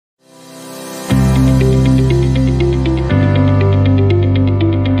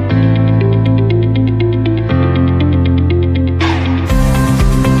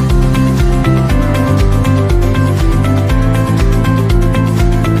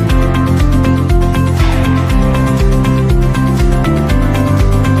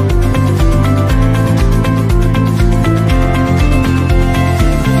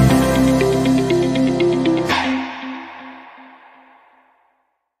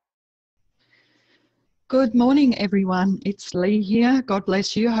Good morning, everyone. It's Lee here. God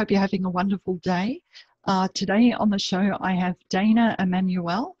bless you. I hope you're having a wonderful day. Today on the show, I have Dana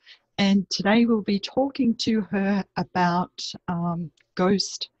Emanuel, and today we'll be talking to her about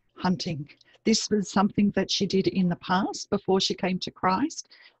ghost hunting. This was something that she did in the past before she came to Christ.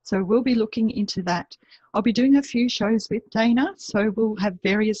 So we'll be looking into that. I'll be doing a few shows with Dana, so we'll have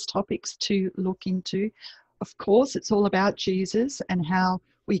various topics to look into. Of course, it's all about Jesus and how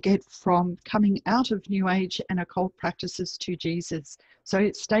we get from coming out of New Age and occult practices to Jesus.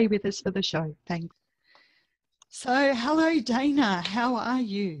 So stay with us for the show. Thanks. So, hello, Dana. How are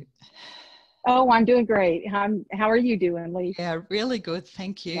you? Oh, I'm doing great. How are you doing, Lee? Yeah, really good.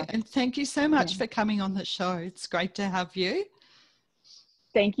 Thank you. Yeah. And thank you so much for coming on the show. It's great to have you.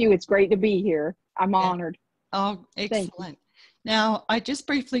 Thank you. It's great to be here. I'm honored. Oh, excellent. Now, I just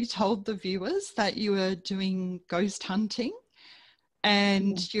briefly told the viewers that you were doing ghost hunting.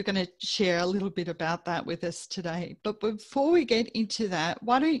 And you're going to share a little bit about that with us today. But before we get into that,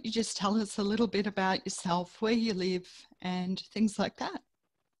 why don't you just tell us a little bit about yourself, where you live, and things like that?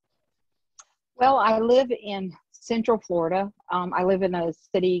 Well, I live in Central Florida. I live in a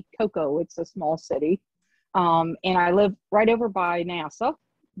city, Cocoa. It's a small city. And I live right over by NASA,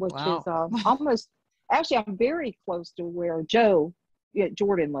 which is almost, actually, I'm very close to where Jordan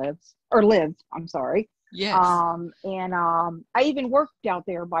lived, I'm sorry. Yes. I even worked out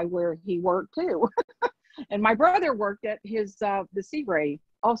there by where he worked too. And my brother worked at his, the Sea Ray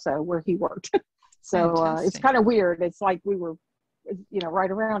also where he worked. So it's kind of weird. It's like we were,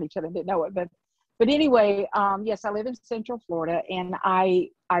 right around each other, didn't know it. But anyway, yes, I live in Central Florida, and I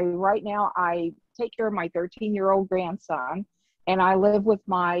right now I take care of my 13-year-old grandson, and I live with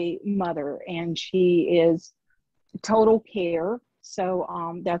my mother, and she is total care.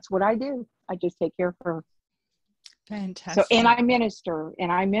 So that's what I do. I just take care of her. Fantastic. So, and I minister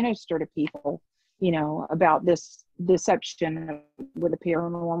to people, about this deception with the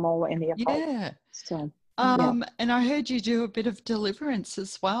paranormal and the occult. Yeah. So, and I heard you do a bit of deliverance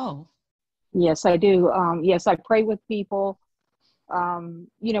as well. Yes, I do. Yes, I pray with people,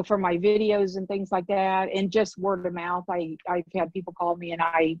 for my videos and things like that, and just word of mouth. I've had people call me, and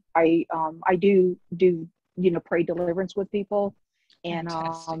I do pray deliverance with people. And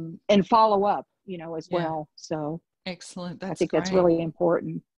follow up, as well. So excellent. That's I think great. that's really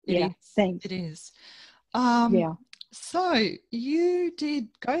important. Thanks. It is. So you did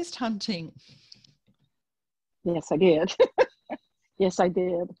ghost hunting. Yes, I did. Yes, I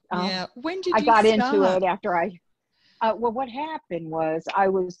did. When did I you got start? into it after well, what happened was I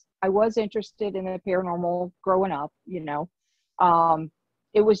was interested in the paranormal growing up.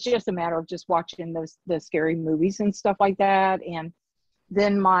 It was just a matter of just watching the scary movies and stuff like that. And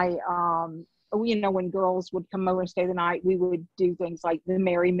then my, when girls would come over and stay the night, we would do things like the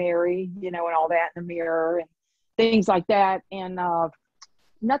Mary Mary, and all that in the mirror and things like that. And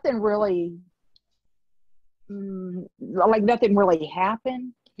nothing really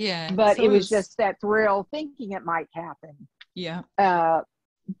happened. Yeah. But it was just that thrill thinking it might happen. Yeah.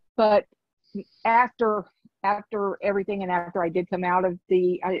 But after everything, and after I did come out of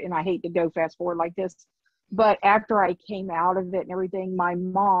and I hate to go fast forward like this, but after I came out of it and everything, my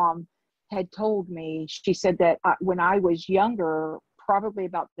mom had told me, she said that when I was younger, probably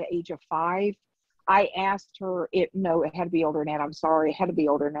about the age of 5, I asked her it had to be older than that. I'm sorry. It had to be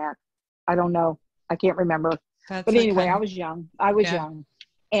older than that. I don't know. I can't remember. But anyway, I was young. Young.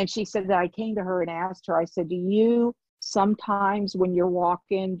 And she said that I came to her and asked her, I said, do you sometimes when you're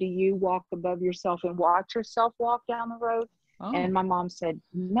walking, do you walk above yourself and watch yourself walk down the road? Oh. And my mom said,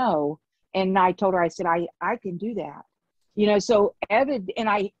 no. And I told her, I said, I can do that. So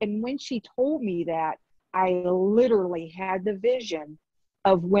and when she told me that, I literally had the vision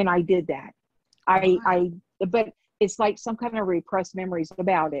of when I did that. But it's like some kind of repressed memories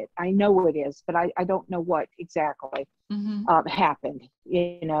about it. I know it is, but I don't know what exactly happened.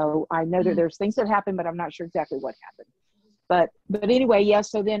 I know that there's things that happened, but I'm not sure exactly what happened. But anyway,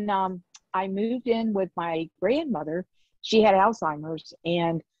 so then I moved in with my grandmother. She had Alzheimer's,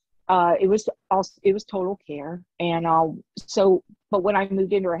 and it was total care. And but when I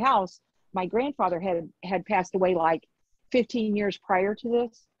moved into her house, my grandfather had passed away like 15 years prior to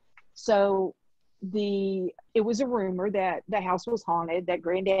this. So it was a rumor that the house was haunted, that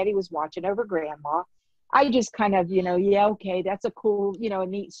granddaddy was watching over grandma. I just kind of, okay, that's a cool, a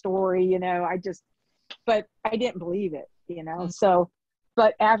neat story, but I didn't believe it, So,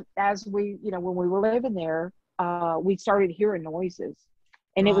 but as we, when we were living there, we started hearing noises,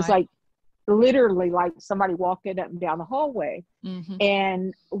 and it was like literally like somebody walking up and down the hallway.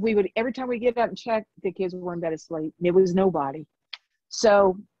 And we would, every time we get up and check, the kids were in bed asleep. There was nobody.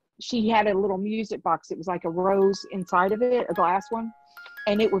 So she had a little music box. It was like a rose inside of it, a glass one,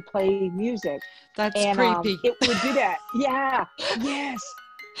 and it would play music. That's And creepy. it would do that. Yeah. Yes.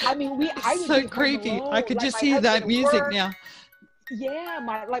 I mean, I would So be home creepy. alone, I could like just my hear husband that at music work. now. Yeah,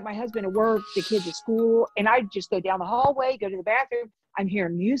 my husband at work, the kids at school, and I'd just go down the hallway, go to the bathroom. I'm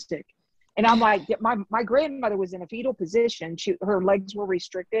hearing music, and I'm like, my grandmother was in a fetal position. Her legs were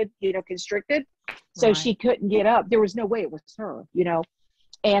restricted, constricted, so Right. she couldn't get up. There was no way it was her,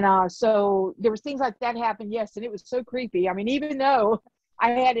 and so there was things like that happen. Yes, and it was so creepy. I mean, even though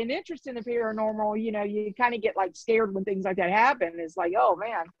I had an interest in the paranormal, you kind of get like scared when things like that happen. It's like, oh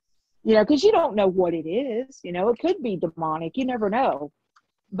man. Because you don't know what it is, it could be demonic, you never know.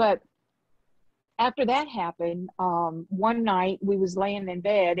 But after that happened, one night we was laying in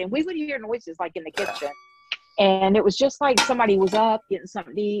bed and we would hear noises like in the kitchen. And it was just like somebody was up getting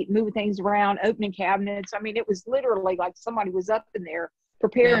something to eat, moving things around, opening cabinets. I mean, it was literally like somebody was up in there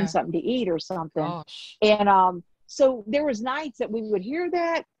preparing something to eat or something. Gosh. And so there was nights that we would hear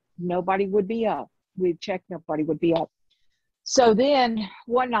that, nobody would be up. We'd check, nobody would be up. So then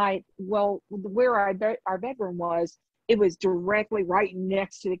one night, where our bedroom was, it was directly right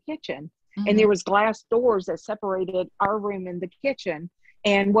next to the kitchen. Mm-hmm. And there was glass doors that separated our room and the kitchen.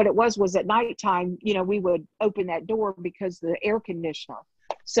 And what it was at nighttime, we would open that door because the air conditioner.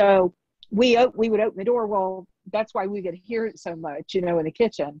 So we would open the door. Well, that's why we could hear it so much, in the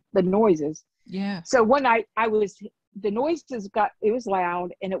kitchen, the noises. Yeah. So one night the noises it was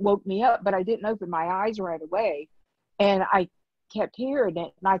loud and it woke me up, but I didn't open my eyes right away. And I kept hearing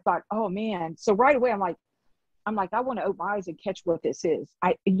it, and I thought, oh man. So right away, I'm like, I want to open my eyes and catch what this is.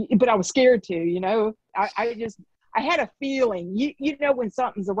 But I was scared to, I had a feeling, when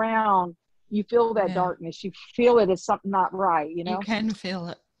something's around, you feel that darkness, you feel it as something not right, You can feel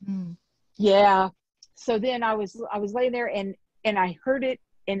it. Mm. Yeah. So then I was laying there and I heard it.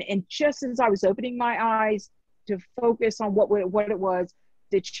 And just as I was opening my eyes to focus on what it was,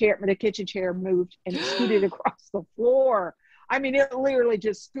 the kitchen chair moved and it scooted across the floor. I mean, it literally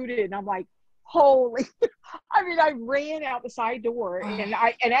just scooted, and I'm like, holy, I ran out the side door, and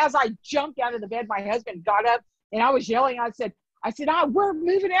as I jumped out of the bed, my husband got up and I was yelling. I said, we're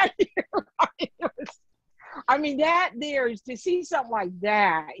moving out of here. That there is to see something like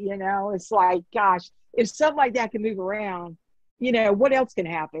that, it's like, gosh, if something like that can move around, what else can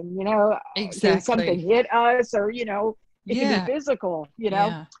happen? Exactly. Can something hit us, or, it can be physical,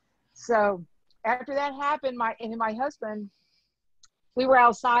 Yeah. So after that happened, my husband, we were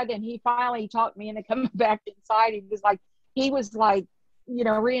outside, and he finally talked me into coming back inside. He was like,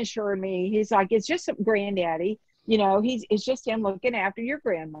 reassuring me. He's like, it's just granddaddy, it's just him looking after your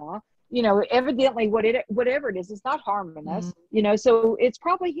grandma, evidently whatever it is, it's not harming us, so it's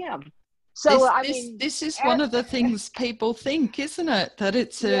probably him. So this is one of the things people think, isn't it? That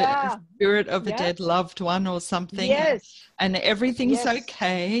it's a spirit of a dead loved one or something. Yes. And everything's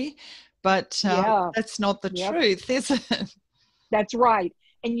okay, but that's not the truth, is it? That's right.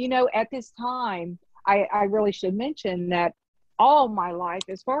 And at this time, I really should mention that all my life,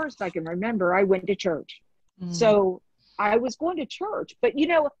 as far as I can remember, I went to church. So I was going to church, but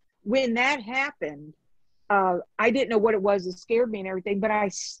when that happened, I didn't know what it was. It scared me and everything, but I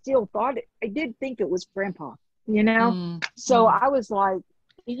still thought I did think it was Grandpa, So I was like,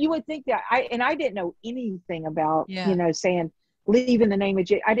 you would think that I didn't know anything about, saying leave in the name of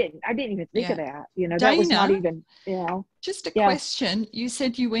Jesus. I didn't even think of that, Dana, that was not even, Just a question. You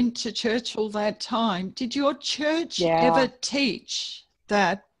said you went to church all that time. Did your church ever teach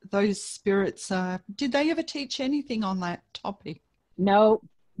that those spirits did they ever teach anything on that topic? No,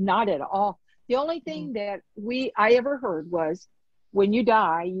 not at all. The only thing that I ever heard was, when you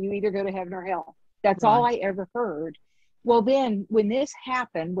die, you either go to heaven or hell. That's all I ever heard. Well, then when this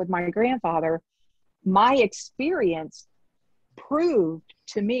happened with my grandfather, my experience proved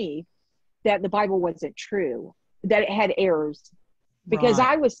to me that the Bible wasn't true, that it had errors. Because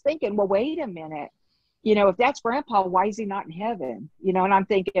I was thinking, well, wait a minute, if that's Grandpa, why is he not in heaven? And I'm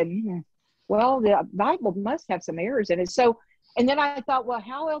thinking, well, the Bible must have some errors in it. So, and then I thought, well,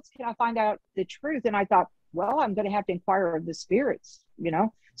 how else can I find out the truth? And I thought, well, I'm going to have to inquire of the spirits,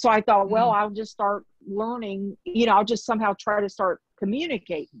 So I thought, well, I'll just start learning, I'll just somehow try to start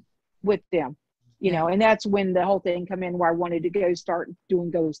communicating with them, and that's when the whole thing come in, where I wanted to go start doing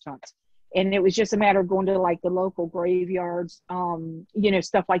ghost hunts. And it was just a matter of going to like the local graveyards,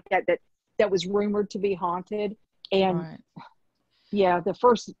 stuff like that was rumored to be haunted. And the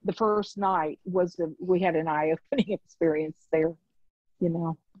first night we had an eye-opening experience there,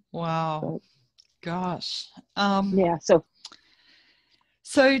 Wow. So, gosh.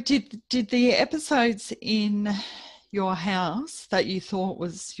 So did the episodes in your house that you thought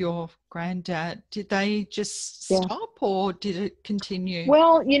was your granddad, did they just stop or did it continue?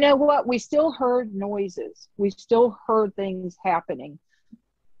 Well, you know what? We still heard noises. We still heard things happening.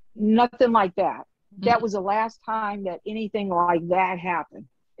 Nothing like that. That was the last time that anything like that happened,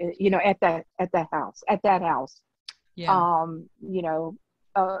 you know, at that house. Yeah. You know,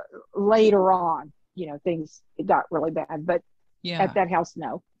 later on, you know, things got really bad, but at that house,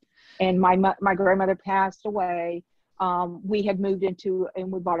 no. And my grandmother passed away. We had moved into, and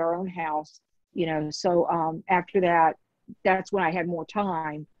we bought our own house, you know, so after that, that's when I had more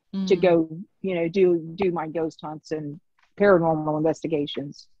time to go, you know, do my ghost hunts and paranormal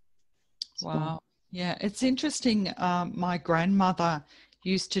investigations. Wow. Yeah, it's interesting. My grandmother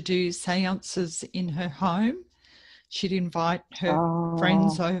used to do seances in her home. She'd invite her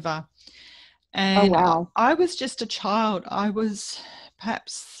friends over. And I was just a child. I was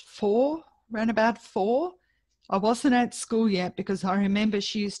perhaps around about 4. I wasn't at school yet because I remember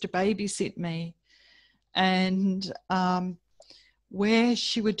she used to babysit me. And where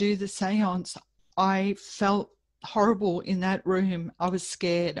she would do the seance, I felt horrible in that room. I was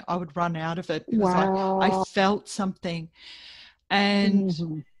scared. I would run out of it because I felt something.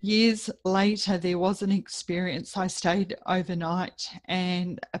 And years later, there was an experience. I stayed overnight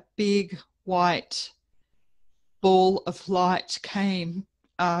and a big white ball of light came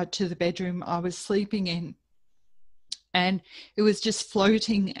to the bedroom I was sleeping in. And it was just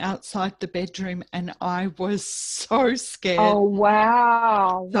floating outside the bedroom, and I was so scared. Oh,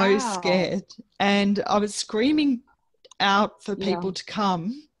 wow. So scared. And I was screaming out for people to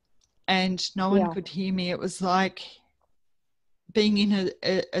come, and no one could hear me. It was like being in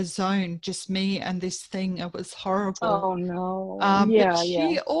a zone, just me and this thing. It was horrible. Oh, no. But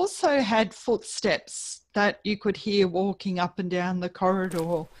she also had footsteps that you could hear walking up and down the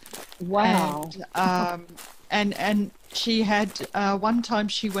corridor. Wow. And she had, one time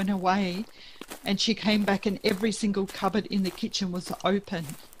she went away and she came back and every single cupboard in the kitchen was open.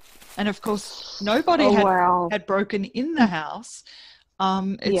 And of course, nobody had broken in the house.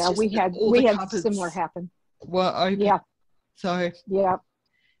 We had similar happen. Were open. Yeah. So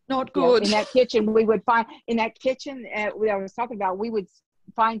not good. In that kitchen, we would find, I was talking about, we would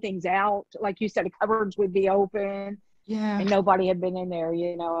find things out. Like you said, the cupboards would be open. Yeah. And nobody had been in there,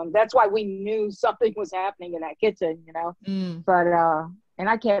 you know, and that's why we knew something was happening in that kitchen, you know. But, and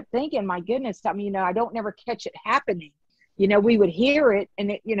I kept thinking, my goodness, I mean, you know, I don't never catch it happening. You know, we would hear it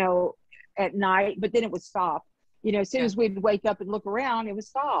and it, you know, at night, but then it would stop. You know, as soon as we'd wake up and look around, it would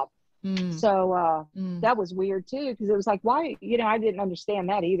stop. So that was weird too, because it was like, why, you know, I didn't understand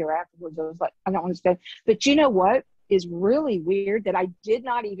that either afterwards. I was like, I don't understand. But you know what is really weird that I did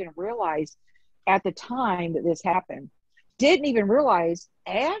not even realize at the time that this happened, didn't even realize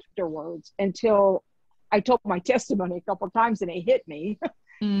afterwards until I told my testimony a couple of times and it hit me.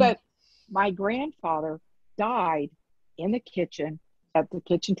 But my grandfather died in the kitchen at the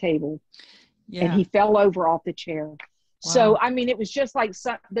kitchen table, and he fell over off the chair. Wow. So, I mean, it was just like,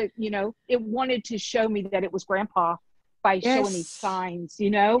 you know, it wanted to show me that it was Grandpa by showing these signs, you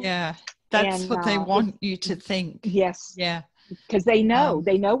know? Yeah, that's what they want you to think. Yes. Yeah. Because they know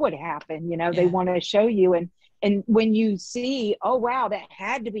what happened, you know, they want to show you. And when you see, oh, wow, that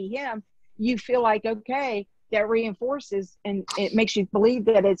had to be him, you feel like, okay, that reinforces and it makes you believe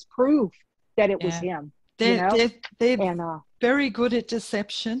that it's proof that it was him. They're very good at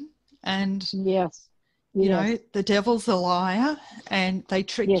deception. And, you know, the devil's a liar and they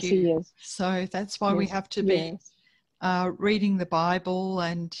trick you. He is. So that's why we have to be reading the Bible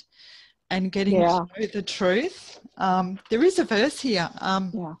and getting to know the truth. There is a verse here.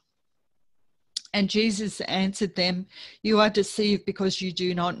 And Jesus answered them, "You are deceived because you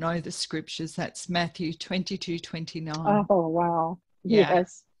do not know the scriptures." That's Matthew 22:29. Oh, wow.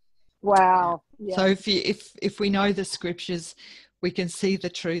 Yes. Wow. Yes. So if we know the scriptures, we can see the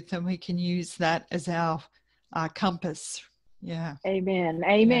truth and we can use that as our compass. Yeah. Amen.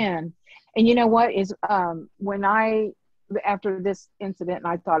 Amen. And you know what is, when after this incident, and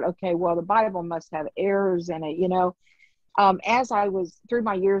I thought, okay, well, the Bible must have errors in it, you know, as I was through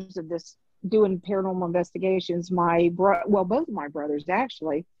my years of this doing paranormal investigations, both of my brothers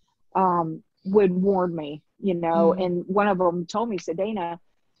actually, would warn me, you know, and one of them told me, said, "Dana,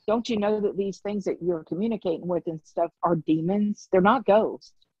 don't you know that these things that you're communicating with and stuff are demons? They're not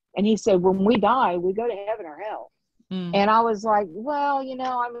ghosts." And he said, "When we die, we go to heaven or hell." And I was like, well, you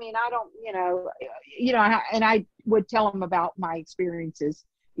know, I mean, I don't, you know, and I would tell him about my experiences,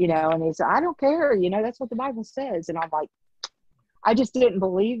 you know, and he said, "I don't care, you know, that's what the Bible says." And I'm like, I just didn't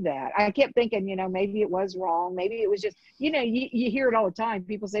believe that. I kept thinking, you know, maybe it was wrong. Maybe it was just, you know, you hear it all the time.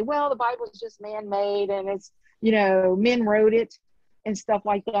 People say, well, the Bible's just man-made and it's you know, men wrote it and stuff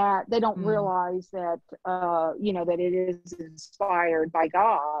like that. They don't realize that, you know, that it is inspired by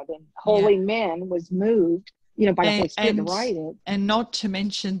God, and holy men was moved, you know, by the Holy Spirit to write it. And not to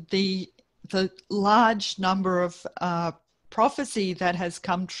mention the large number of prophecy that has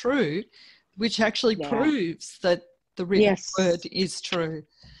come true, which actually proves that the written word is true,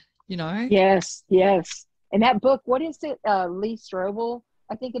 you know? Yes, yes. And that book, what is it? Lee Strobel,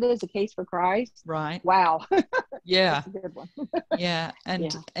 I think it is, A Case for Christ. Right. Wow. Yeah. That's a good one. Yeah.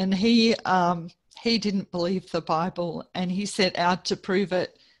 And he didn't believe the Bible, and he set out to prove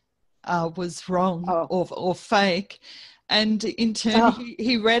it was wrong or fake. And in turn,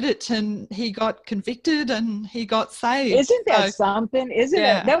 he read it and he got convicted and he got saved. Isn't that something? Isn't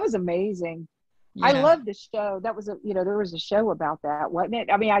it? That was amazing. Yeah. I love the show. That was there was a show about that, wasn't it?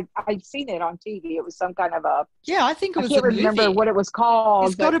 I mean, I've seen it on TV. It was some kind of a. Yeah, I think it was I can't remember what it was called.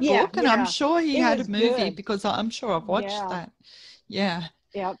 He's got a book, and I'm sure he had a movie because I'm sure I've watched that. Yeah.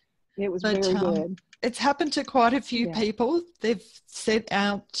 Yep. It was very good. It's happened to quite a few people. They've set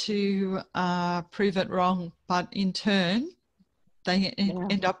out to prove it wrong, but in turn, they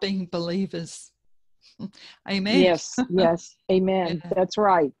end up being believers. Amen. Yes, yes. Amen. That's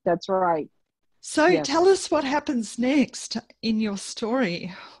right. That's right. So tell us what happens next in your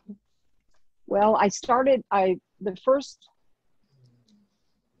story. Well, the first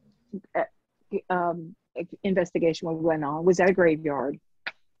investigation we went on was at a graveyard.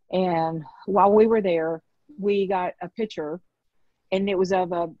 And while we were there, we got a picture, and it was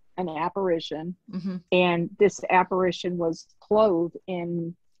of an apparition. Mm-hmm. And this apparition was clothed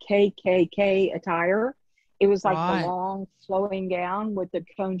in KKK attire. It was like the long flowing gown with the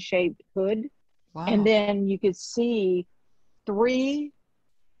cone-shaped hood. Wow. And then you could see 3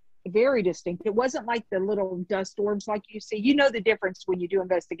 very distinct. It wasn't like the little dust orbs like you see. You know the difference when you do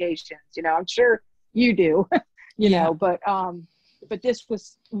investigations. You know, I'm sure you do. you know, but this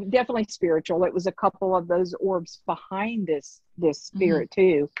was definitely spiritual. It was a couple of those orbs behind this spirit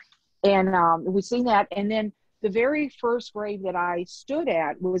too. And we seen that. And then the very first grave that I stood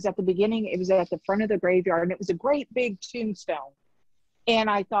at was at the beginning. It was at the front of the graveyard, and it was a great big tombstone. And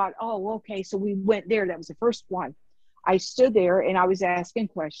I thought, oh, okay. So we went there. That was the first one. I stood there and I was asking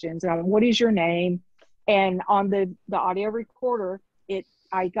questions. What is your name? And on the audio recorder,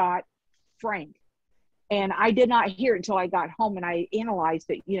 I got Frank. And I did not hear it until I got home, and I analyzed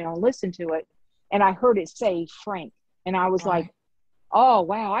it, you know, listened to it, and I heard it say Frank. And I was like, oh,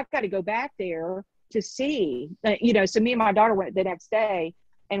 wow, I've got to go back there to see. You know, so me and my daughter went the next day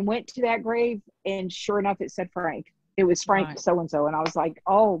and went to that grave, and sure enough, it said Frank. It was Frank so-and-so. And I was like,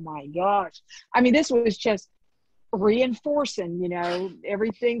 oh, my gosh. I mean, this was just reinforcing, you know,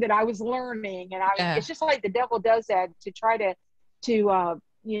 everything that I was learning. And it's just like the devil does that to try to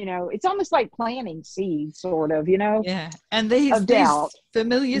you know, it's almost like planting seeds, sort of, you know. Yeah. And these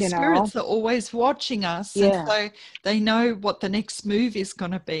familiar spirits are always watching us. Yeah. And so they know what the next move is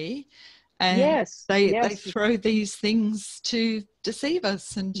going to be. And they throw these things to deceive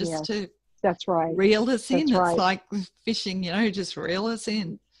us and just to reel us in. It's like fishing, you know, just reel us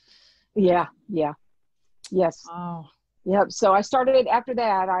in. Yeah. Yeah. Yes. Oh. Yep. So I started, after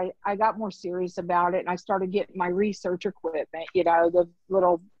that, I got more serious about it, and I started getting my research equipment, you know, the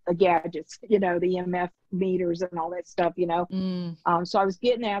little gadgets, you know, the EMF meters and all that stuff, you know. So I was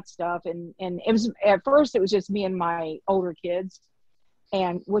getting that stuff, and it was, at first it was just me and my older kids,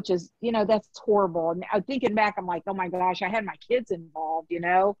 and which is, you know, that's horrible. And thinking back, I'm like, oh my gosh, I had my kids involved, you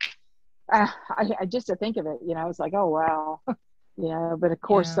know. I just to think of it, you know, it's like, oh wow, you know. But of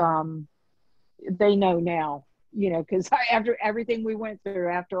course, they know now. You know, because after everything we went through,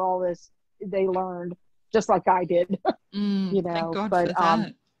 after all this, they learned just like I did. You know, thank God for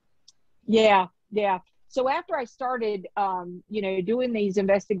that. Yeah. So after I started, you know, doing these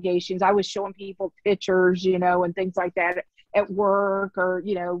investigations, I was showing people pictures, you know, and things like that at work, or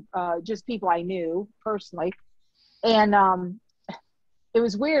you know, just people I knew personally, and it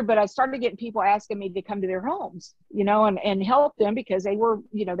was weird. But I started getting people asking me to come to their homes, you know, and help them, because they were,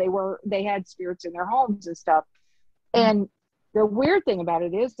 you know, they had spirits in their homes and stuff. And the weird thing about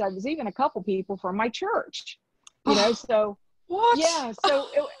it is, there was even a couple people from my church, you know, so what? Yeah. So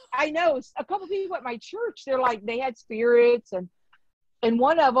I know a couple people at my church, they're like, they had spirits, and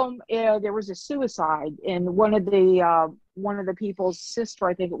one of them, there was a suicide, and one of the people's sister,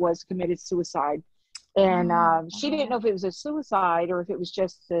 I think it was, committed suicide. And she didn't know if it was a suicide or if it was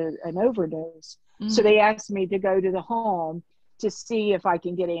just an overdose. So they asked me to go to the home to see if I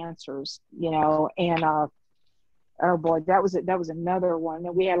can get answers, you know. And oh boy, that was another one.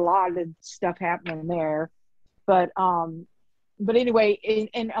 And we had a lot of stuff happening there. But anyway,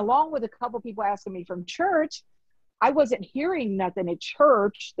 and along with a couple people asking me from church, I wasn't hearing nothing at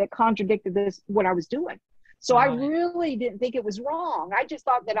church that contradicted what I was doing. So I really didn't think it was wrong. I just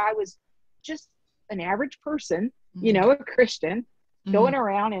thought that I was just an average person, a Christian, going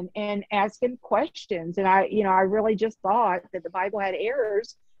around and asking questions. And I really just thought that the Bible had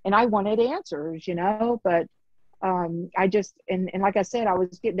errors and I wanted answers, but I just, and like I said, I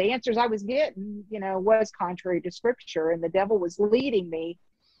was getting the answers I was getting, was contrary to scripture, and the devil was leading me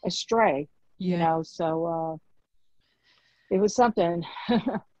astray, so it was something.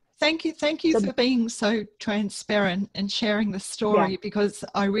 Thank you for being so transparent and sharing the story, because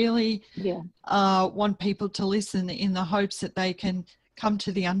I really want people to listen in the hopes that they can come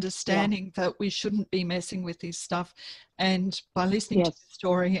to the understanding that we shouldn't be messing with this stuff. And by listening to the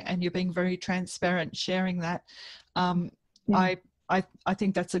story, and you're being very transparent sharing that, I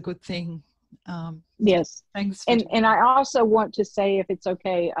think that's a good thing. Yes. Thanks. And I also want to say, if it's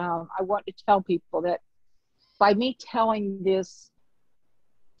okay, I want to tell people that by me telling this,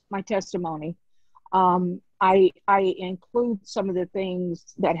 my testimony, I include some of the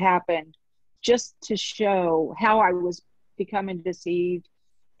things that happened just to show how I was becoming deceived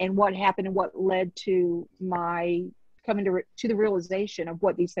and what happened and what led to my coming to the realization of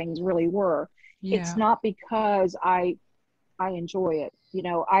what these things really were. It's not because I enjoy it.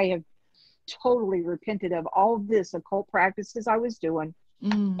 I have totally repented of all of this occult practices I was doing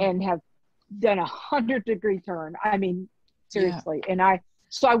and have done a 100-degree turn. I mean, seriously. And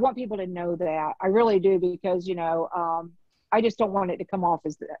so I want people to know that. I really do, because, I just don't want it to come off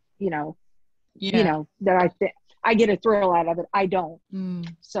as, that I think I get a thrill out of it. I don't.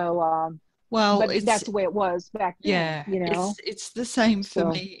 So, but that's the way it was back then. It's the same for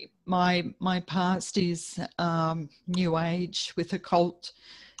me. My past is New Age with occult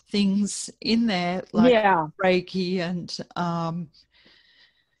things in there, like Reiki, and I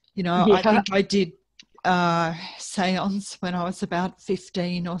think I did seance when I was about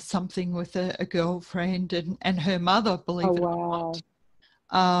 15 or something with a girlfriend and her mother, believe it or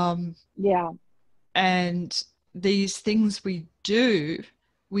not. And these things we do,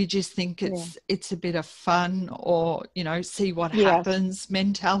 we just think it's a bit of fun, or see what happens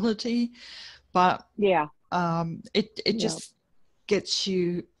mentality, but it just gets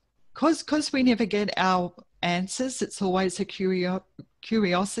you, because we never get our answers. It's always a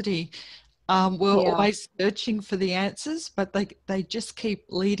curiosity. We're always searching for the answers, but they just keep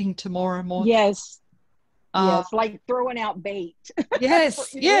leading to more and more. Like throwing out bait.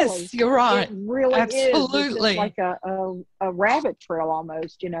 Yes, you're right. It really absolutely is. It's just like a rabbit trail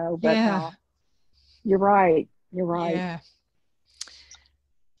almost, but you're right.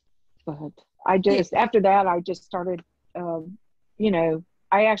 But I just, after that, I just started,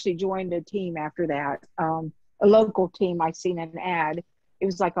 I actually joined a team after that, a local team. I seen an ad. It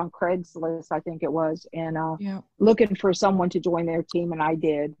was like on Craigslist, I think it was, and looking for someone to join their team, and I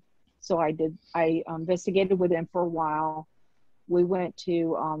did. So I investigated with them for a while. We went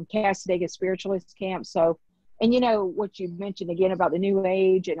to Casadega Spiritualist Camp. So, and what you mentioned again about the New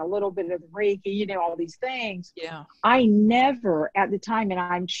Age and a little bit of the Reiki, all these things. I never at the time, and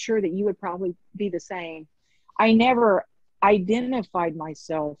I'm sure that you would probably be the same, I never identified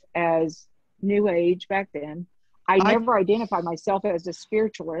myself as New Age back then. I never identified myself as a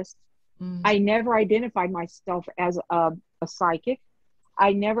spiritualist. I never identified myself as a psychic.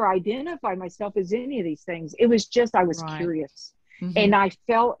 I never identified myself as any of these things. It was just, I was curious. And I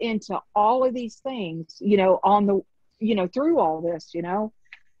fell into all of these things, on the, through all this,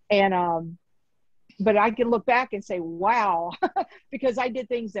 and, but I can look back and say, wow, because I did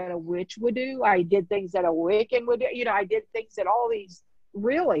things that a witch would do. I did things that a Wiccan would do. I did things that all these,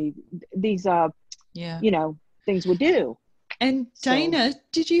 really, these, things would do. And Dana,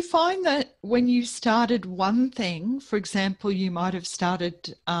 did you find that when you started one thing, for example, you might have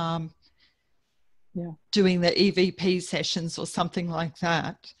started doing the EVP sessions or something like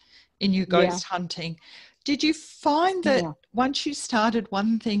that in your ghost hunting, did you find that once you started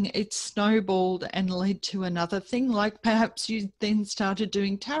one thing, it snowballed and led to another thing? Like perhaps you then started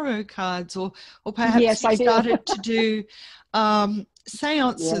doing tarot cards, or perhaps you started to do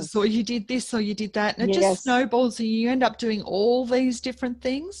seances, or you did this or you did that, and it just snowballs and you end up doing all these different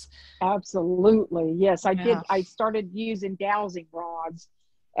things. Absolutely. Yes, I did. I started using dowsing rods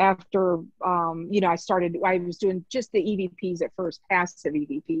after I was doing just the EVPs at first, passive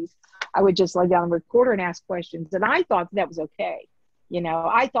EVPs. I would just lay down and recorder and ask questions, and I thought that was okay.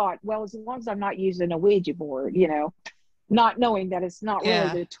 I thought, well, as long as I'm not using a Ouija board, not knowing that it's not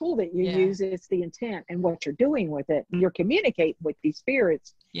really the tool that you use, it's the intent and what you're doing with it. You're communicating with these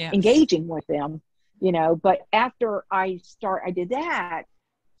spirits, engaging with them, but after I did that,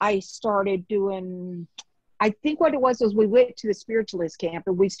 I started doing, I think what it was we went to the spiritualist camp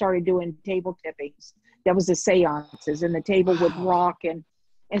and we started doing table tippings. That was the seances, and the table would rock and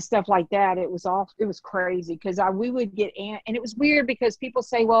stuff like that. It was crazy because we would get, and it was weird because people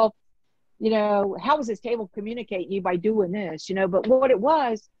say, well, how was this table communicating you by doing this? But what it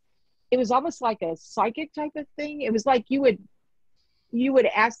was almost like a psychic type of thing. It was like you would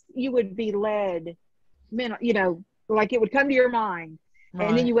be led, like it would come to your mind. Right.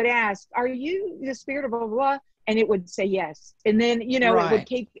 And then you would ask, are you the spirit of blah, blah, blah? And it would say yes. And then, right. It would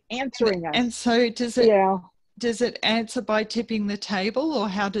keep answering us. And so does it answer by tipping the table, or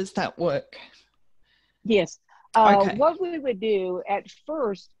how does that work? Yes. Okay. What we would do at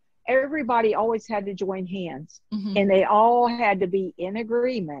first, everybody always had to join hands, and they all had to be in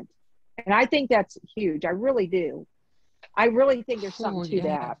agreement. And I think that's huge. I really do. I really think there's something to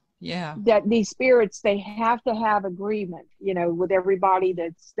that. Yeah. That these spirits, they have to have agreement, with everybody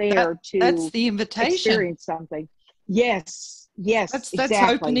that's there that's the invitation. Experience something. Yes. That's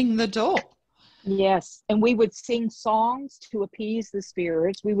exactly. opening the door. Yes. And we would sing songs to appease the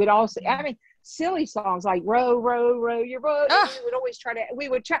spirits. We would also, silly songs like row, row, row your boat. We would always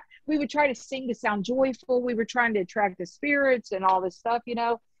we would try to sing to sound joyful. We were trying to attract the spirits and all this stuff,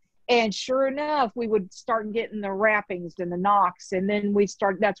 And sure enough, we would start getting the rappings and the knocks. And then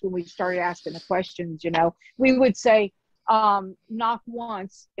that's when we started asking the questions, We would say, knock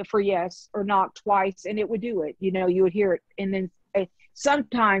once for yes, or knock twice, and it would do it. You would hear it. And then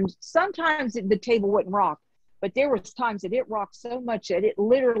sometimes the table wouldn't rock. But there was times that it rocked so much that it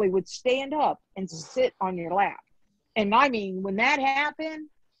literally would stand up and sit on your lap. And I mean, when that happened,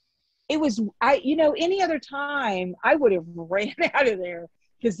 it was, any other time I would have ran out of there.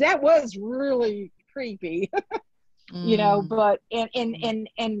 Because that was really creepy, but,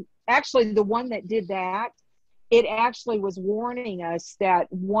 and actually the one that did that, it actually was warning us that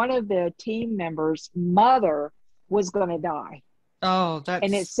one of the team members' mother was going to die. Oh,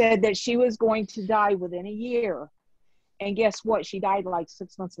 and it said that she was going to die within a year. And guess what? She died like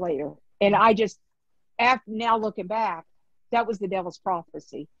 6 months later. And I just, now looking back, that was the devil's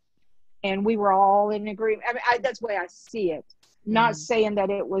prophecy. And we were all in agreement. I mean, that's the way I see it. Not saying that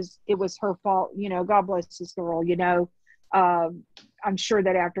it was her fault, God bless this girl, I'm sure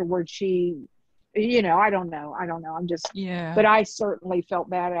that afterwards she, I don't know. I'm just, but I certainly felt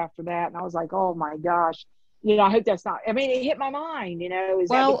bad after that. And I was like, oh my gosh, I hope that's not, it hit my mind, is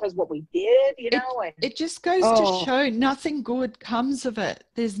that because what we did, it just goes to show nothing good comes of it.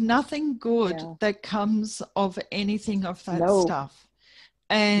 There's nothing good that comes of anything of that stuff.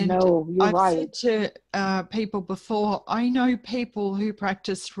 And I've said to people before, I know people who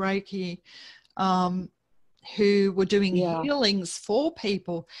practiced Reiki who were doing healings for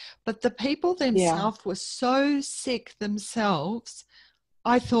people, but the people themselves were so sick themselves.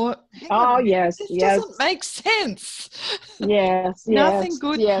 I thought, this doesn't make sense. Nothing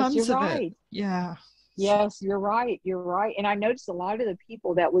good comes of it. Yeah. Yes, you're right. And I noticed a lot of the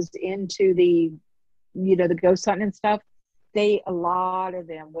people that was into the, the ghost hunting and stuff, a lot of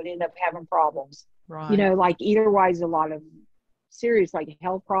them would end up having problems, right? Like either-wise, a lot of serious, like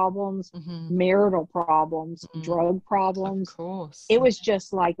health problems, marital problems, drug problems. Of course. It was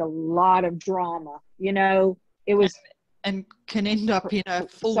just like a lot of drama, it was. And can end up in a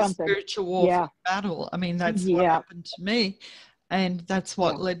full spiritual warfare battle. I mean, that's what happened to me. And that's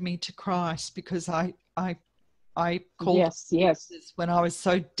what led me to Christ, because I called Jesus when I was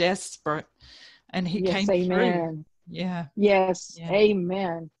so desperate, and he came through. Yeah. Yes. Yeah.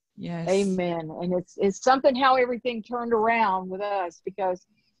 Amen. Yes. Amen. And it's something how everything turned around with us, because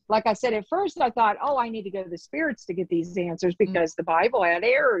like I said, at first I thought, I need to go to the spirits to get these answers because the Bible had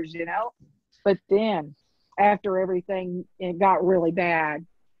errors, but then after everything, it got really bad,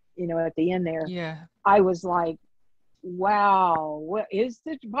 at the end there, I was like, wow, what is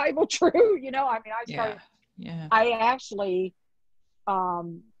the Bible true? I started, I actually,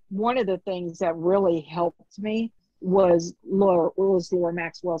 one of the things that really helped me was Laura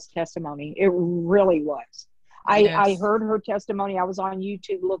Maxwell's testimony. It really was. I heard her testimony. I was on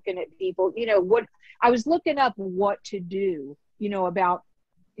YouTube looking at people, what I was looking up what to do, about,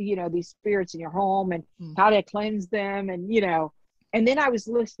 these spirits in your home and how to cleanse them. And, and then I was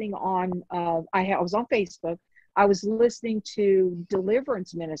listening on, I was on Facebook. I was listening to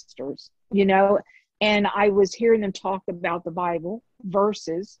Deliverance Ministers, and I was hearing them talk about the Bible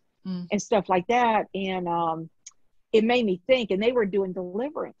verses and stuff like that. And, it made me think, and they were doing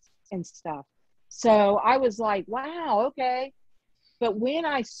deliverance and stuff. So I was like, wow, okay. But when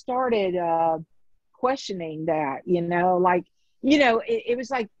I started questioning that, it was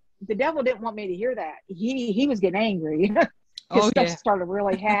like the devil didn't want me to hear that. He was getting angry. because Oh stuff yeah. started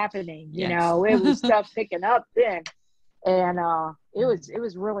really happening. You Yes. know, it was stuff picking up then, and it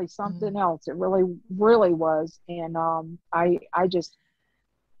was really Mm. something else. It really was. And I I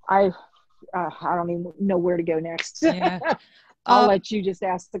don't even know where to go next. Yeah. I'll Uh, let you just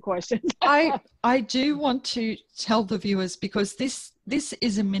ask the questions. I do want to tell the viewers, because this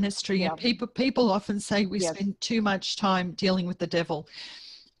is a ministry, Yeah. and people often say we Yes. spend too much time dealing with the devil.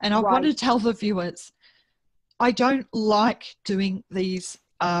 And I want to Right. tell the viewers, I don't like doing these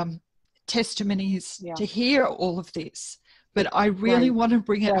testimonies Yeah. to hear all of this, but I really Right. want to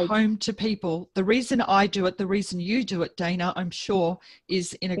bring it Right. home to people. The reason I do it, the reason you do it, Dana, I'm sure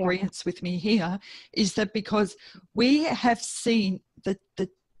is in Yeah. agreement with me here, is that because we have seen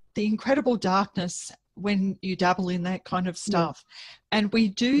the incredible darkness when you dabble in that kind of stuff. And we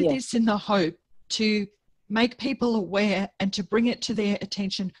do Yes. this in the hope to make people aware and to bring it to their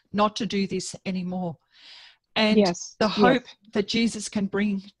attention not to do this anymore. And Yes. the Yes. hope that Jesus can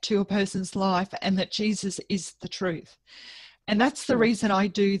bring to a person's life, and that Jesus is the truth. And that's the Yes. reason I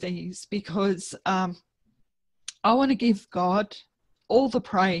do these, because I want to give God all the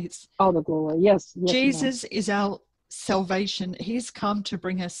praise. All the glory. Yes. Yes. Jesus is our salvation. He's come to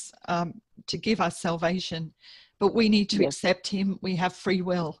bring us, to give us salvation, but we need to Yes. accept him. We have free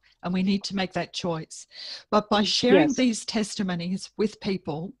will, and we need to make that choice. But by sharing Yes. these testimonies with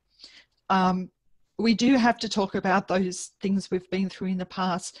people, we do have to talk about those things we've been through in the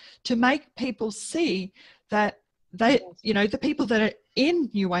past, to make people see that they, you know, the people that are in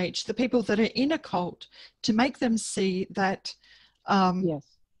New Age, the people that are in occult, to make them see that, Yes.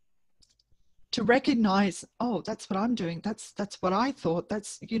 to recognize, oh, that's what I'm doing. That's what I thought.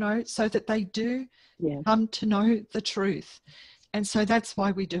 That's, you know, so that they do Yes. come to know the truth. And so that's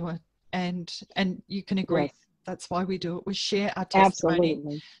why we do it. And you can agree. Yes. That's why we do it. We share our testimony.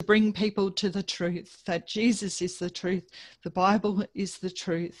 Absolutely. To bring people to the truth, that Jesus is the truth, the Bible is the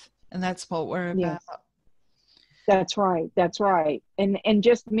truth, and that's what we're about. Yes. That's right. That's right. And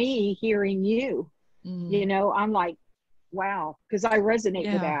just me hearing you, you know, I'm like, wow, because I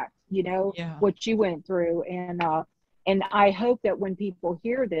resonate with that, you know, what you went through. And I hope that when people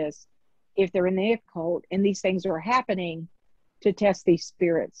hear this, if they're in the occult and these things are happening, to test these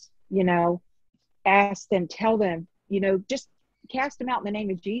spirits, you know, ask them, tell them, you know, just cast them out in the name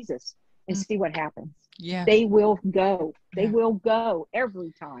of Jesus and see what happens. Yeah. They will go. They will go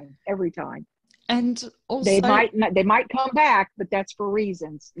every time. And also they might come back, but that's for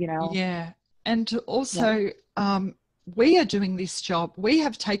reasons, you know. Yeah. And also we are doing this job. We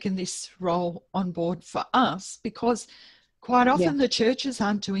have taken this role on board for us, because quite often the churches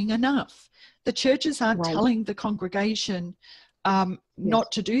aren't doing enough. The churches aren't telling the congregation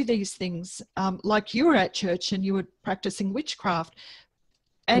not to do these things. Like you were at church and you were practicing witchcraft,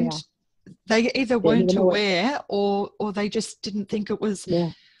 and they either weren't aware or they just didn't think it was.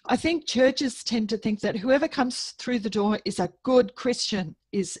 I think churches tend to think that whoever comes through the door is a good Christian,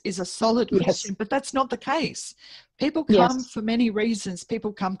 is a solid Christian, but that's not the case. People come for many reasons.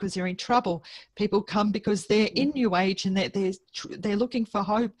 People come because they're in trouble. People come because they're in New Age and they're looking for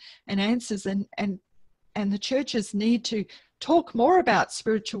hope and answers. And the churches need to talk more about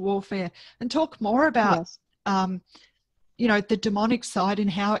spiritual warfare and talk more about you know, the demonic side and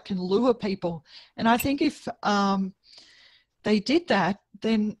how it can lure people. And I think if they did that,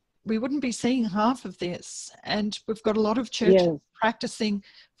 then we wouldn't be seeing half of this. And we've got a lot of churches practicing,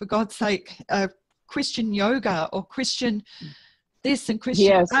 for God's sake, Christian yoga or Christian this and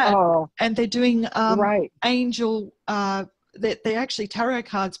Christian that. And they're doing angel, they're actually tarot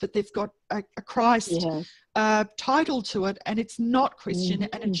cards, but they've got a Christ title to it, and it's not Christian,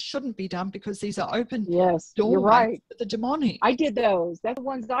 and it shouldn't be done, because these are open doorways for the demonic. I did those. That's the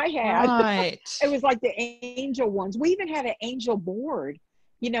ones I had. It was like the angel ones. We even had an angel board.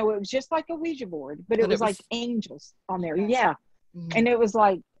 You know, it was just like a Ouija board, but it was like angels on there. And it was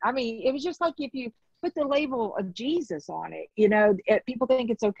like, I mean, it was just like if you put the label of Jesus on it, you know, people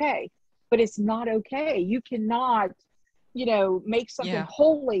think it's okay, but it's not okay. You cannot, you know, make something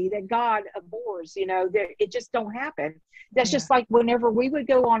holy that God abhors, you know, that it just don't happen. That's just like whenever we would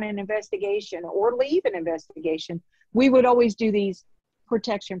go on an investigation or leave an investigation, we would always do these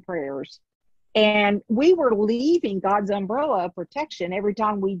protection prayers. And we were leaving God's umbrella of protection every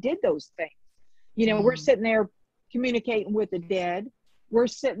time we did those things. You know, we're sitting there communicating with the dead. We're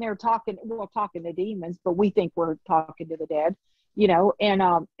sitting there talking to demons, but we think we're talking to the dead, you know, and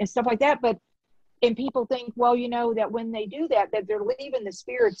stuff like that. And people think, well, you know, that when they do that, that they're leaving the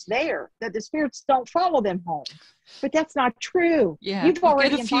spirits there, that the spirits don't follow them home. But that's not true. Yeah, you've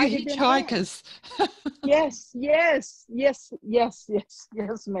already get a few hitchhikers. Yes,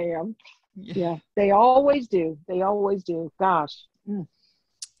 ma'am. Yeah, they always do. They always do. Gosh.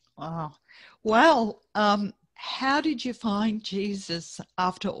 Wow. Well, how did you find Jesus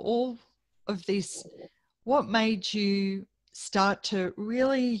after all of this? What made you start to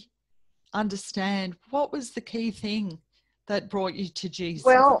really understand what was the key thing that brought you to Jesus?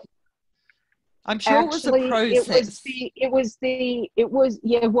 Well, I'm sure it was a actually, process. it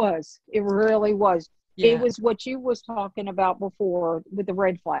really was. It Yeah. was what you was talking about before with the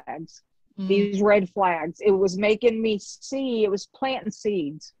red flags, Mm, these red flags. It was making me see, it was planting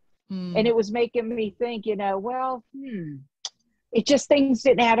seeds, and it was making me think, well, it just, things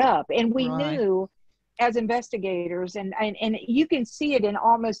didn't add up. And we right. knew as investigators, and you can see it in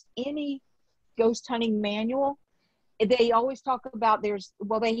almost any ghost hunting manual. They always talk about they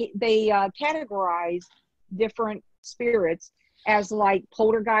categorize different spirits as like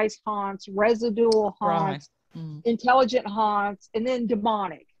poltergeist haunts, residual haunts, Right. intelligent haunts, and then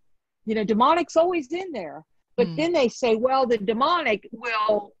demonic. Demonic's always in there. But then they say, well, the demonic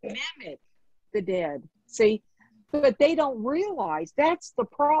will mimic the dead. See, but they don't realize that's the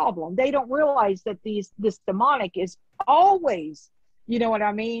problem. They don't realize that this demonic is always, you know what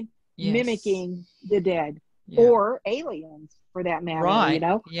I mean, Yes. mimicking the dead. Yeah. Or aliens for that matter, Right.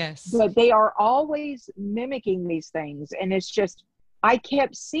 Yes. But they are always mimicking these things. And it's just, I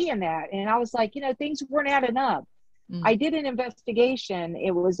kept seeing that. And I was like, things weren't adding up. I did an investigation.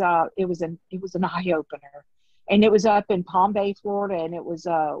 It was an eye opener. And it was up in Palm Bay, Florida. And it was,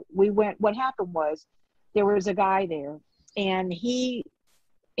 what happened was there was a guy there, and he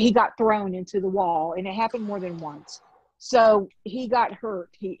got thrown into the wall, and it happened more than once. So he got hurt.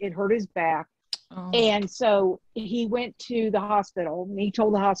 It hurt his back. Oh. And so he went to the hospital, and he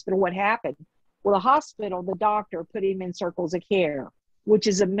told the hospital what happened. Well, the doctor put him in circles of care, which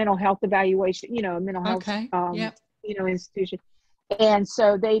is a mental health evaluation, a mental health, institution. And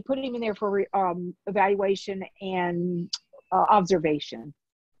so they put him in there for evaluation and observation.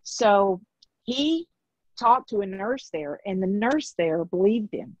 So he talked to a nurse there, and the nurse there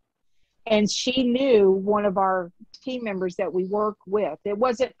believed him. And she knew one of our team members that we work with. It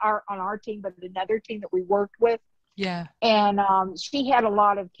wasn't on our team, but another team that we worked with. Yeah. And she had a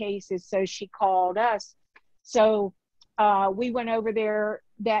lot of cases, so she called us. So we went over there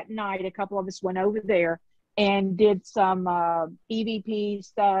that night. A couple of us went over there and did some EVP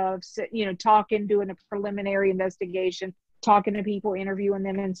stuff, talking, doing a preliminary investigation, talking to people, interviewing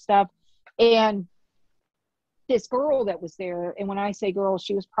them and stuff. And this girl that was there, and when I say girl,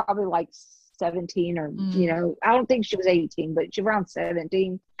 she was probably like 17 or, I don't think she was 18, but she was around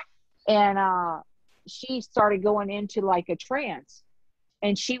 17. And she started going into like a trance,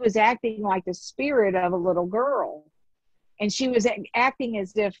 and she was acting like the spirit of a little girl. And she was acting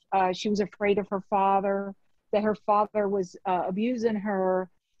as if she was afraid of her father, that her father was abusing her.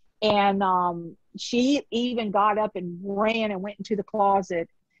 And she even got up and ran and went into the closet,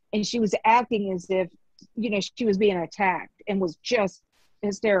 and she was acting as if, she was being attacked, and was just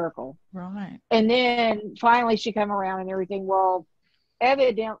hysterical. Right. And then finally she came around and everything. Well,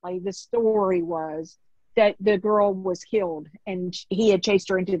 evidently the story was that the girl was killed, and he had chased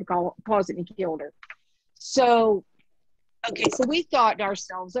her into the closet and killed her. So, okay, so we thought to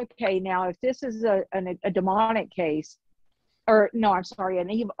ourselves, okay, now if this is a demonic case, or no, I'm sorry,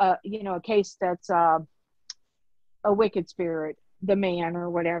 a case that's a wicked spirit, the man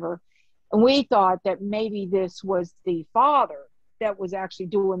or whatever. And we thought that maybe this was the father that was actually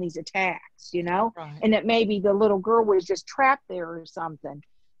doing these attacks, right. And that maybe the little girl was just trapped there or something.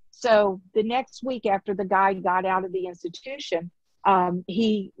 So the next week after the guy got out of the institution,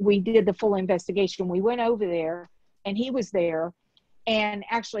 we did the full investigation. We went over there, and he was there, and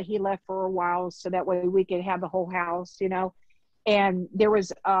actually he left for a while so that way we could have the whole house, and there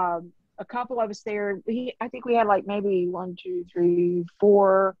was a couple of us there. I think we had like maybe 1, 2, 3,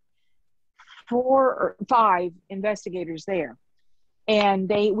 4 or 5 investigators there. And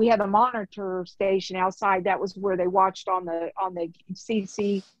we had a monitor station outside. That was where they watched on the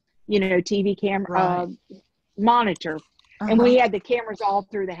CC, TV camera, monitor. And we had the cameras all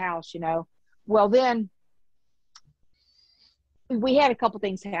through the house, Well, then we had a couple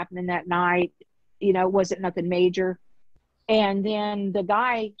things happening that night, it wasn't nothing major. And then the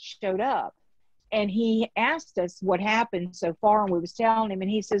guy showed up, and he asked us what happened so far. And we was telling him, and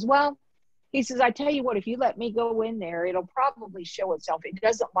he says, I tell you what, if you let me go in there, it'll probably show itself. It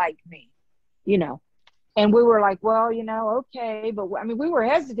doesn't like me, And we were like, well, okay. But we were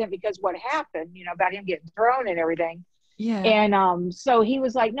hesitant because what happened, about him getting thrown and everything. Yeah. And so he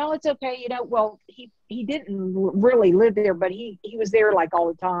was like, no, it's okay. Well, he didn't really live there, but he was there like all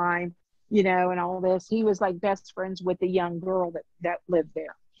the time, and all this. He was like best friends with the young girl that lived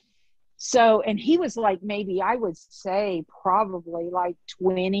there. So, and he was like, maybe I would say probably like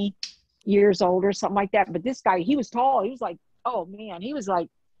 20 years old or something like that. But this guy, he was tall. He was like, oh man, he was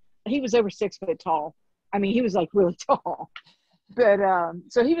over 6 foot tall. I mean, he was like really tall. But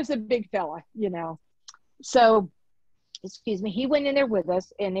so he was a big fella, you know. So, excuse me, he went in there with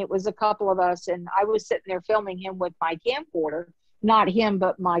us, and it was a couple of us, and I was sitting there filming him with my camcorder. Not him,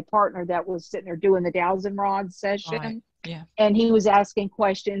 but my partner that was sitting there doing the dowsing rod session. Right. Yeah. And he was asking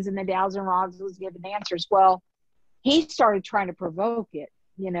questions, and the dowsing rods was giving answers. Well, he started trying to provoke it,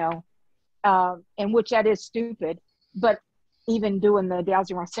 you know, and which that is stupid, but even doing the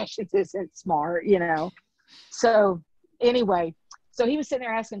dowsing rod sessions isn't smart, you know. So anyway, so he was sitting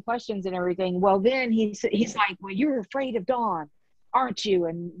there asking questions and everything. Well, then he's like, well, you're afraid of dawn, aren't you?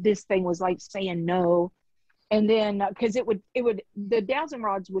 And this thing was like saying no. And then, because the dowsing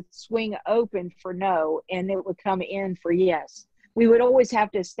rods would swing open for no, and it would come in for yes. We would always have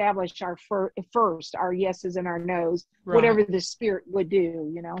to establish our first, our yeses and our nos, right, whatever the spirit would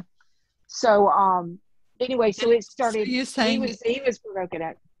do, you know. So, anyway, so it started. So you're saying he was provoking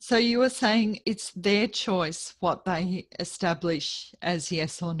it. So you were saying it's their choice what they establish as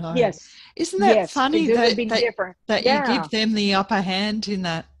yes or no. Yes. Isn't that funny that yeah, you give them the upper hand in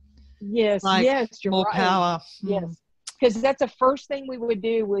that? Yes, like yes, you're more right. Power. Yes, because that's the first thing we would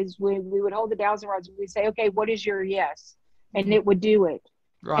do was we would hold the dowsing rods. We'd say, okay, what is your yes? And it would do it.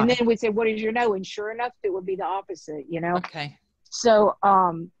 Right. And then we'd say, what is your no? And sure enough, it would be the opposite, you know? Okay. So,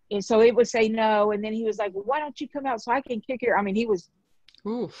 and so it would say no. And then he was like, well, why don't you come out so I can kick your, I mean, he was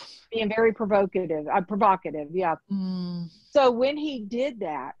being very provocative, yeah. So when he did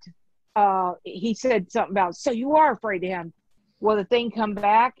that, he said something about, so you are afraid of him. Well, the thing come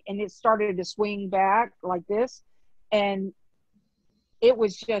back, and it started to swing back like this. And it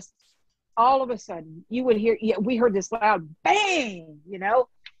was just all of a sudden, you would hear, we heard this loud bang, you know.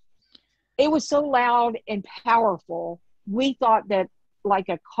 It was so loud and powerful. We thought that like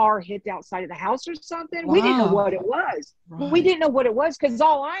a car hit outside of the house or something. Wow. We didn't know what it was. Right. We didn't know what it was because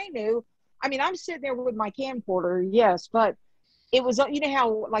all I knew, I mean, I'm sitting there with my camcorder, yes, but it was, you know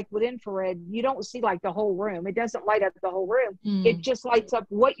how like with infrared, you don't see like the whole room. It doesn't light up the whole room. It just lights up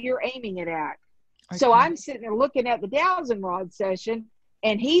what you're aiming it at. Okay. So I'm sitting there looking at the dowsing rod session,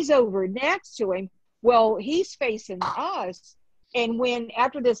 and he's over next to him. Well, he's facing us. And when,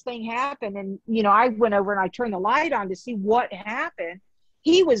 after this thing happened, and, you know, I went over and I turned the light on to see what happened,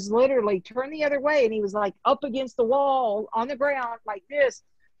 he was literally turned the other way, and he was like up against the wall on the ground like this.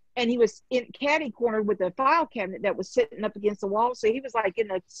 And he was in catty corner with the file cabinet that was sitting up against the wall. So he was like in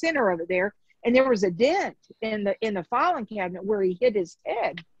the center of it there. And there was a dent in the filing cabinet where he hit his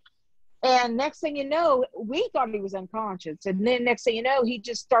head. And next thing you know, we thought he was unconscious. And then next thing you know, he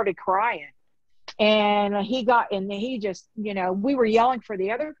just started crying. And he just, you know, we were yelling for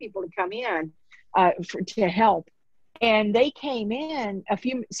the other people to come in to help. And they came in a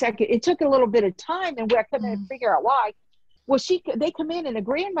few seconds. It took a little bit of time, and I couldn't figure out why. Well, they come in, and the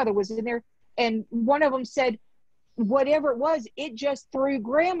grandmother was in there, and one of them said, whatever it was, it just threw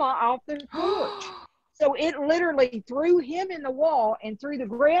grandma off the porch. So it literally threw him in the wall and threw the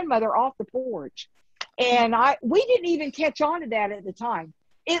grandmother off the porch. And we didn't even catch on to that at the time.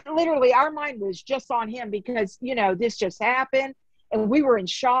 It literally, our mind was just on him because, you know, this just happened, and we were in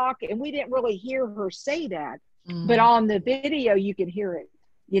shock, and we didn't really hear her say that. But on the video, you can hear it.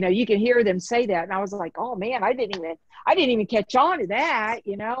 You know, you can hear them say that. And I was like, oh man, I didn't even catch on to that,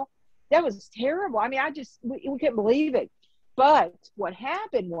 you know. That was terrible. I mean, we couldn't believe it. But what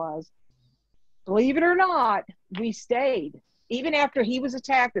happened was, believe it or not, we stayed. Even after he was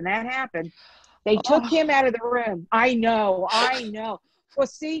attacked and that happened, they took him out of the room. I know. Well,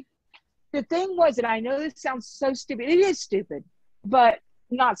 see, the thing was, and I know this sounds so stupid. It is stupid, but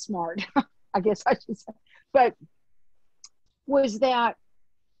not smart, I guess I should say. But was that,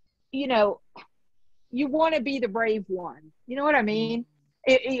 you know, you want to be the brave one. You know what I mean?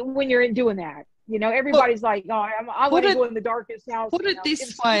 When you're doing that, you know, everybody's like, oh, I want to go in the darkest house. Put it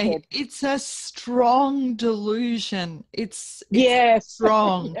this way. It's a strong delusion. It's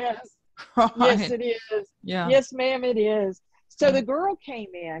strong. Yes. Right. Yes, it is. Yeah. Yes, ma'am, it is. So the girl came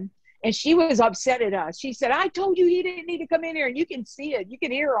in, and she was upset at us. She said, I told you didn't need to come in here. And you can see it. You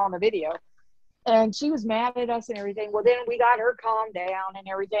can hear her on the video. And she was mad at us and everything. Well, then we got her calmed down and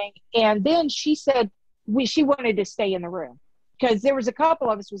everything. And then she said she wanted to stay in the room because there was a couple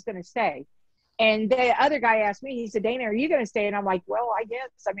of us was going to stay. And the other guy asked me, he said, Dana, are you going to stay? And I'm like, well, I guess.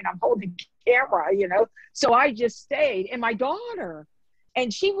 I mean, I'm holding the camera, you know. So I just stayed. And my daughter,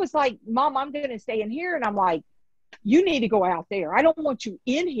 and she was like, Mom, I'm going to stay in here. And I'm like, you need to go out there. I don't want you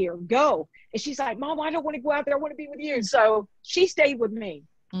in here. Go. And she's like, Mom, I don't want to go out there. I want to be with you. So she stayed with me.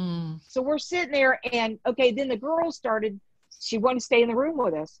 So we're sitting there, and okay, then the girl started, she wanted to stay in the room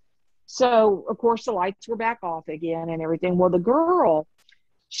with us. So of course the lights were back off again and everything. Well, the girl,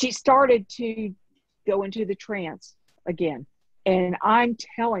 she started to go into the trance again. And I'm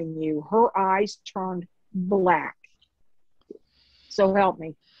telling you, her eyes turned black. So help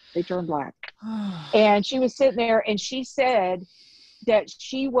me, they turned black. And she was sitting there, and she said that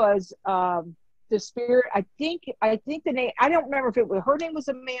she was the spirit. I think the name, I don't remember if it was, her name was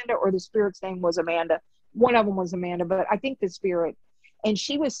Amanda or the spirit's name was Amanda. One of them was Amanda, but I think the spirit. And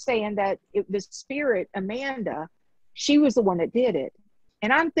she was saying that the spirit, Amanda, she was the one that did it.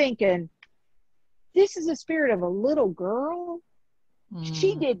 And I'm thinking, this is a spirit of a little girl.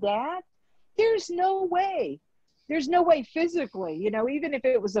 She did that. There's no way. There's no way physically, you know, even if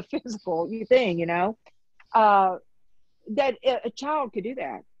it was a physical thing, you know, that a child could do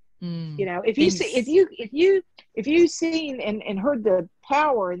that. You know, if you seen and heard the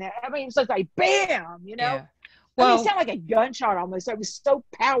power and that, I mean, it's just like bam, you know. Yeah. Well, I mean, it sounded like a gunshot almost. It was so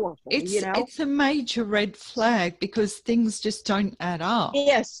powerful, you know. It's a major red flag because things just don't add up.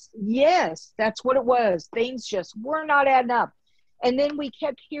 Yes, that's what it was. Things just were not adding up. And then we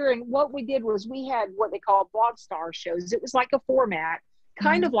kept hearing, what we did was we had what they call blog star shows. It was like a format,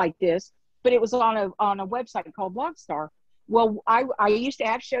 kind of like this, but it was on a website called Blogstar. Well, I used to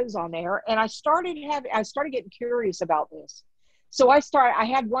have shows on there, and I started getting curious about this. So I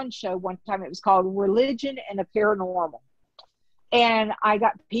had one show one time, it was called Religion and the Paranormal. And I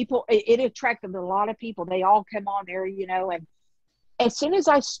got people, it attracted a lot of people. They all come on there, you know, and as soon as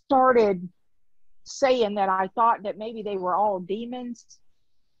I started saying that I thought that maybe they were all demons,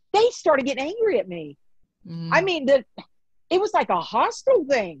 they started getting angry at me. I mean, it was like a hostile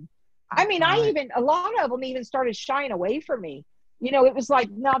thing. I mean, a lot of them even started shying away from me. You know, it was like,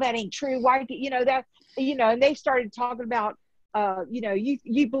 no, that ain't true. Why, you know, that, you know, and they started talking about, you know,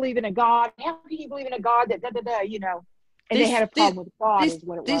 you believe in a God. How can you believe in a God that, you know, and they had a problem with God is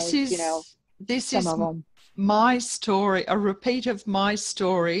what it was, you know. This is my story, a repeat of my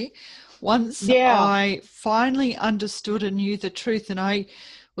story. Once I finally understood and knew the truth, and I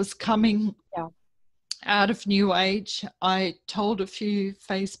was coming out of New Age, I told a few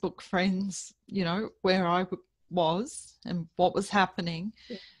Facebook friends, you know, where I was and what was happening,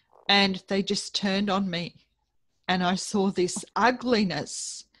 and they just turned on me. And I saw this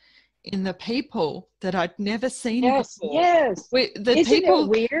ugliness in the people that I'd never seen before. Yes. Isn't it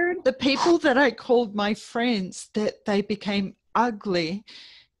weird? The people that I called my friends, that they became ugly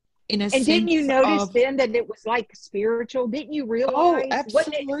in a sense. And didn't you notice then that it was like spiritual? Didn't you realize? Oh,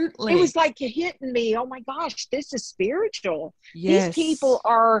 absolutely. It was like hitting me. Oh my gosh, this is spiritual. Yes. These people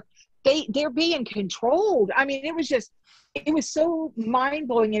are, they're being controlled. I mean, it was so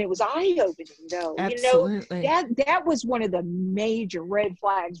mind-blowing, and it was eye-opening though. Absolutely. You know, that was one of the major red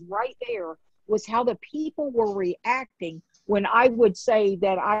flags right there, was how the people were reacting when I would say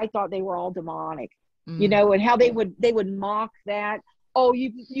that I thought they were all demonic. You know, and how they would mock that. Oh,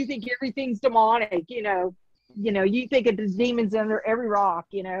 you think everything's demonic, you know, you think of the demons under every rock,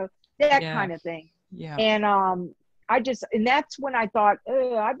 you know, that kind of thing. Yeah. And and that's when I thought,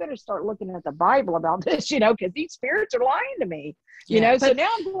 I better start looking at the Bible about this, you know, because these spirits are lying to me, you know. So now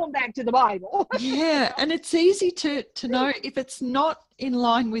I'm going back to the Bible. Yeah, and it's easy to know if it's not in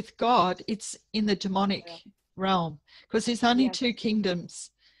line with God, it's in the demonic realm, because there's only two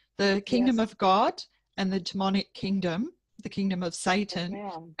kingdoms, the kingdom of God and the demonic kingdom, the kingdom of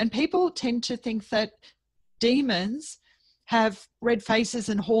Satan. And people tend to think that demons have red faces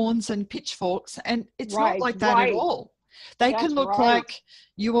and horns and pitchforks, and it's not like that at all. They can look like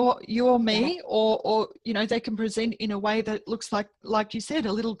you or me, or you know, they can present in a way that looks like you said,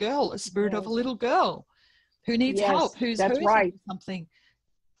 a little girl, a spirit of a little girl who needs help, who's hurting something.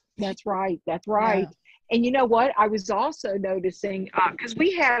 That's right. And you know what? I was also noticing, because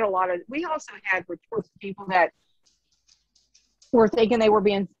we also had reports of people that were thinking they were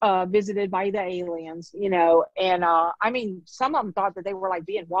being visited by the aliens, you know, and I mean, some of them thought that they were like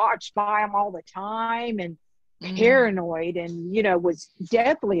being watched by them all the time, and paranoid, and, you know, was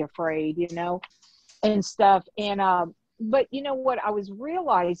deathly afraid, you know, and stuff. And but you know what I was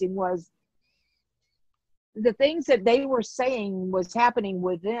realizing was the things that they were saying was happening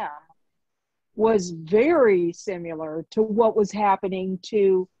with them was very similar to what was happening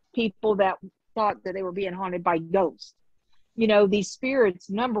to people that thought that they were being haunted by ghosts. You know, these spirits,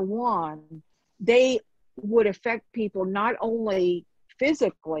 number one, they would affect people not only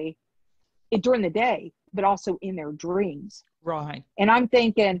physically during the day, but also in their dreams. Right. And I'm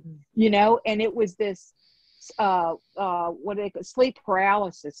thinking, you know, and it was this what do they call sleep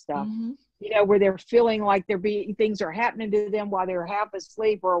paralysis stuff, where they're feeling like things are happening to them while they're half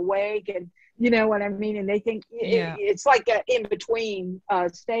asleep or awake, and you know what I mean, and they think it's like an in-between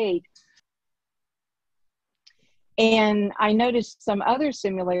state. And I noticed some other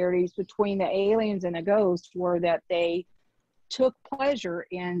similarities between the aliens and the ghosts were that they took pleasure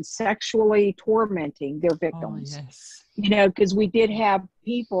in sexually tormenting their victims. Oh, yes. Because we did have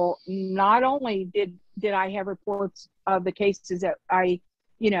people, not only did I have reports of the cases that I,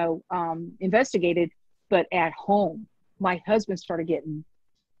 investigated, but at home, my husband started getting,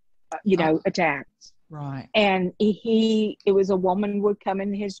 attacks. Right. And it was a woman would come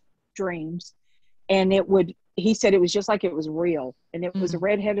in his dreams, and he said it was just like it was real. And it was a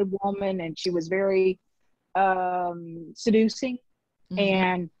redheaded woman, and she was very seducing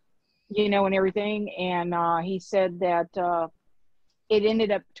and and everything, and he said that it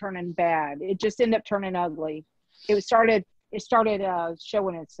ended up turning bad. It just ended up turning ugly. It started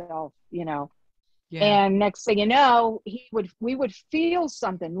showing itself, and next thing you know, we would feel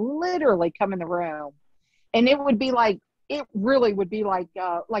something literally come in the room, and it really would be like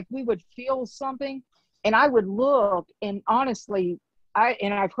we would feel something, and I would look, and honestly,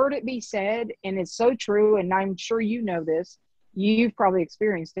 I've heard it be said, and it's so true, and I'm sure you know this, you've probably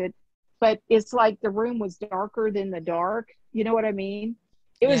experienced it, but it's like the room was darker than the dark. You know what I mean?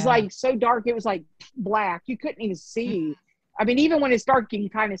 It was like so dark, it was like black. You couldn't even see. I mean, even when it's dark, you can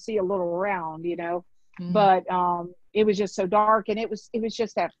kind of see a little around, but it was just so dark, and it was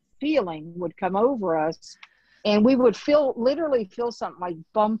just that feeling would come over us, and we would literally feel something like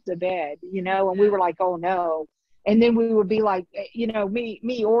bump the bed, and we were like, oh no. And then we would be like,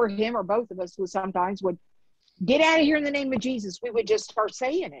 me or him or both of us would get out of here in the name of Jesus. We would just start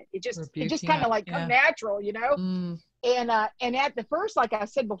saying it. It just kind of like come natural, And at the first, like I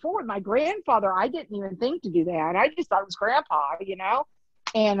said before, with my grandfather, I didn't even think to do that. I just thought it was grandpa,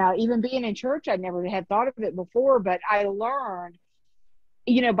 And even being in church, I never had thought of it before. But I learned,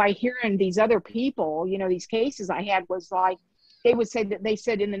 by hearing these other people, these cases I had was like, they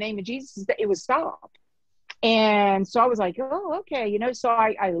said in the name of Jesus that it would stop. And so I was like, oh, okay, so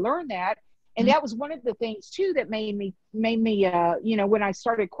I learned that. And that was one of the things too that made me, when I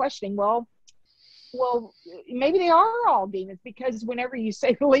started questioning, well, maybe they are all demons, because whenever you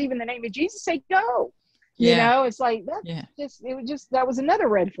say believe in the name of Jesus, say go. It's like that was another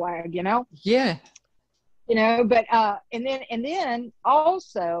red flag, Yeah. But and then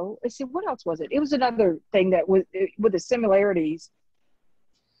also, let's see, what else was it? It was another thing that was with the similarities.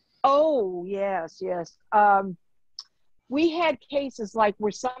 Oh, yes. We had cases like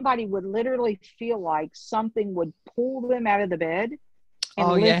where somebody would literally feel like something would pull them out of the bed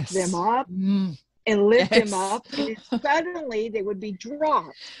and lift them up and lift them up, and suddenly they would be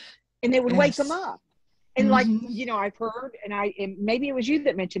dropped, and they would wake them up. And like, I've heard, and maybe it was you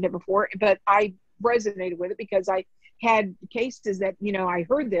that mentioned it before, but I resonated with it because I had cases that, I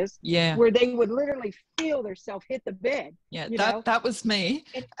heard this, where they would literally feel themselves hit the bed. That was me.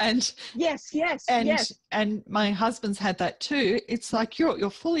 And yes. And my husband's had that too. It's like you're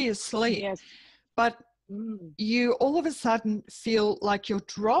fully asleep, but you all of a sudden feel like you're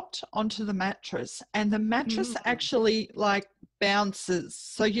dropped onto the mattress, and the mattress actually like bounces.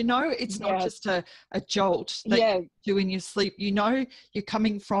 So it's not just a jolt that you do in your sleep. You're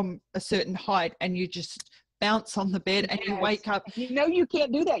coming from a certain height, and you just bounce on the bed, and you wake up. You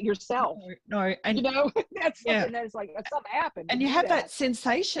can't do that yourself. No. And that's something that's like something happened. And you have that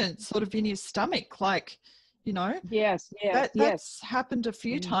sensation sort of in your stomach, like, that's happened a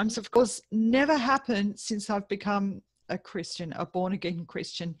few times. Of course, never happened since I've become a Christian, a born again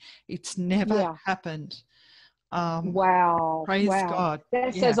Christian. It's never happened. Wow. Praise God.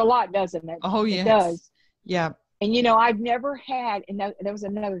 That says a lot, doesn't it? Oh, yes. It does. Yeah. And, I've never had, and that was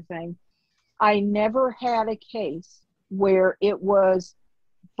another thing, I never had a case where it was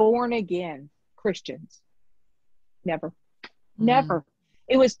born again Christians. Never.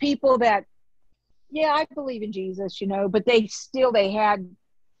 It was people that, I believe in Jesus, but they had,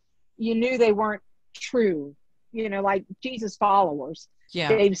 you knew they weren't true, like Jesus followers.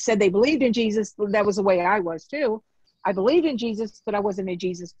 They said they believed in Jesus. That was the way I was too. I believed in Jesus, but I wasn't a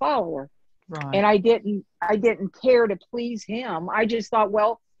Jesus follower. Right. And I didn't care to please him. I just thought,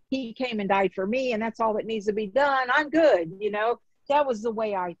 well, he came and died for me, and that's all that needs to be done. I'm good. That was the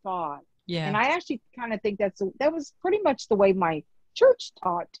way I thought. Yeah. And I actually kind of think that was pretty much the way my church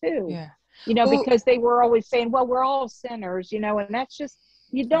taught too. Yeah. Because they were always saying, well, we're all sinners, and that's just,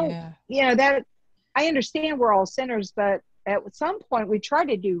 that I understand we're all sinners, but at some point we try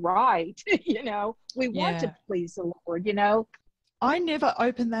to do right. We want to please the Lord, I never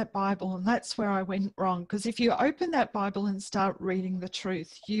opened that Bible, and that's where I went wrong. Because if you open that Bible and start reading the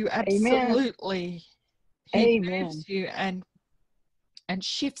truth, you absolutely, he moves you and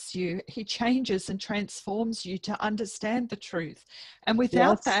shifts you. He changes and transforms you to understand the truth. And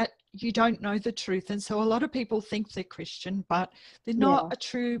without that, you don't know the truth. And so a lot of people think they're Christian, but they're not a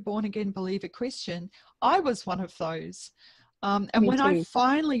true born-again believer Christian. I was one of those. And when I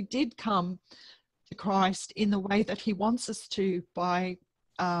finally did come to Christ in the way that he wants us to, by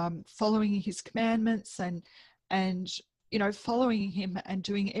following his commandments and you know, following him and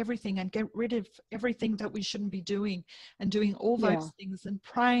doing everything and get rid of everything that we shouldn't be doing and doing all those things and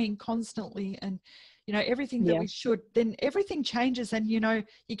praying constantly and, you know, everything that we should, then everything changes. And, you know,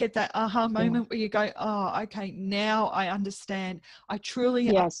 you get that aha moment where you go, oh, okay, now I understand. I truly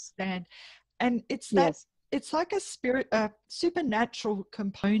understand. And it's that, it's like a supernatural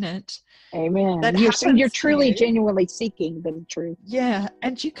component. Amen. That you're truly, genuinely seeking the truth. Yeah.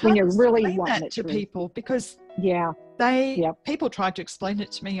 And you when can't you're really explain wanting that to truth. people because people tried to explain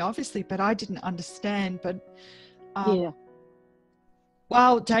it to me, obviously, but I didn't understand. But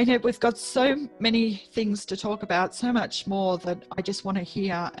wow, Dana, we've got so many things to talk about, so much more that I just want to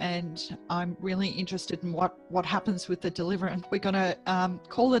hear, and I'm really interested in what happens with the deliverance. We're going to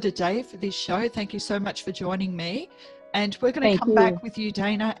call it a day for this show. Thank you so much for joining me, and we're going to come back with you,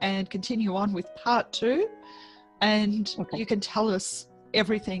 Dana, and continue on with part 2, and you can tell us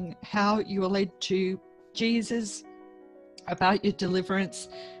everything, how you were led to Jesus, about your deliverance,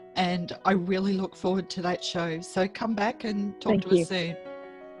 and I really look forward to that show. So come back and talk to us soon.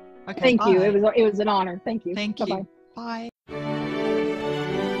 Okay, Thank you. It was an honor. Thank you. Thank you. Bye.